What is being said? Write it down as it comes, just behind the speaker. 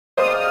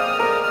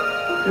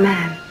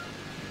Man,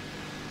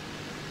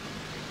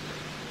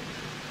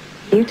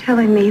 are you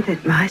telling me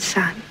that my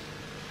son...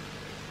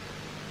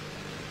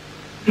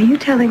 Are you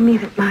telling me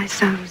that my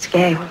son was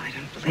gay? Well, I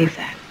don't believe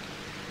that.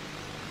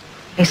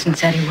 Mason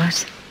said he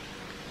was.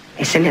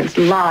 Mason is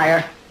a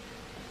liar.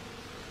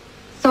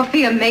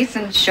 Sophia,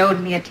 Mason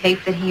showed me a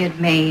tape that he had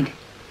made.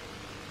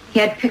 He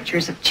had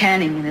pictures of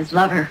Channing and his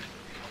lover.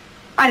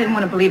 I didn't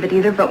want to believe it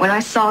either, but when I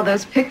saw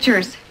those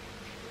pictures...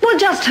 Well,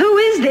 just who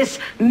is this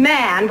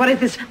man? What is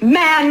this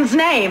man's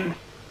name?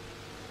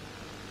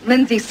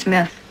 Lindsay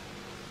Smith.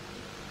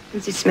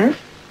 Lindsay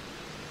Smith?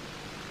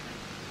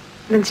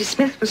 Lindsay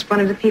Smith was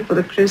one of the people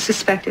that Cruz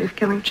suspected of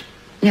killing Channing.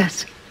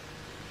 Yes.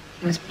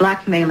 He was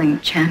blackmailing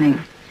Channing.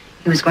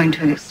 He was going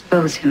to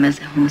expose him as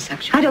a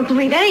homosexual. I don't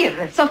believe any of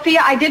this. Sophia,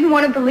 I didn't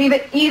want to believe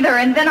it either,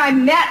 and then I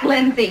met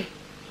Lindsay.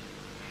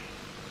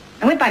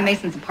 I went by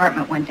Mason's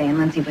apartment one day, and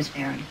Lindsay was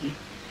there, and he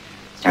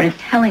started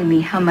telling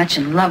me how much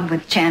in love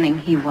with Channing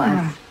he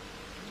was.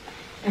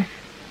 Oh.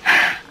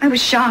 I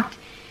was shocked.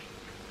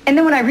 And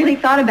then when I really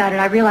thought about it,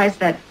 I realized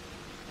that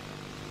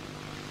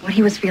what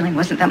he was feeling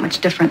wasn't that much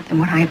different than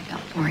what I had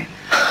felt for him.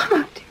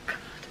 Oh, dear God.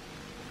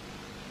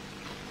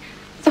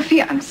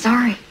 Sophia, I'm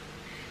sorry.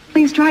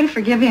 Please try to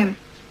forgive him.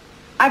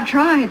 I've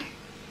tried.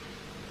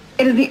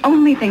 It is the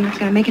only thing that's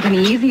going to make it any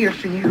easier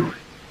for you.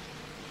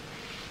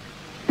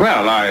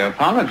 Well, I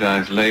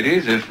apologize,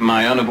 ladies, if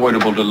my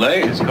unavoidable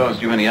delay has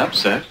caused you any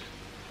upset.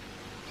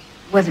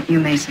 It wasn't you,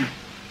 Mason.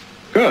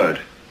 Good.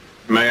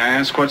 May I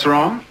ask what's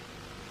wrong?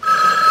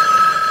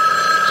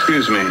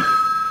 Excuse me.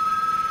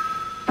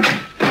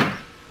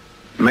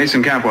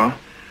 Mason Capwell.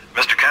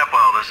 Mr.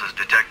 Capwell, this is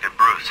Detective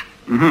Bruce.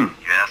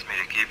 Mm-hmm. You asked me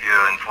to keep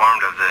you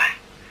informed of the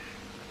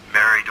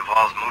Mary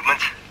Duvall's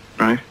movements?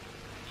 Right.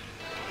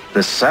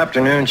 This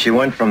afternoon, she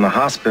went from the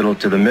hospital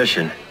to the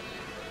Mission,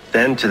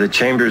 then to the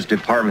Chambers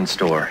department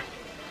store.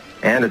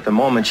 And at the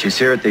moment, she's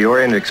here at the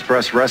Orient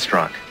Express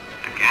restaurant.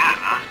 Again,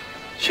 huh?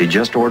 She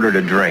just ordered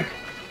a drink.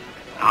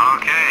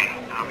 Okay,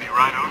 I'll be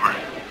right over.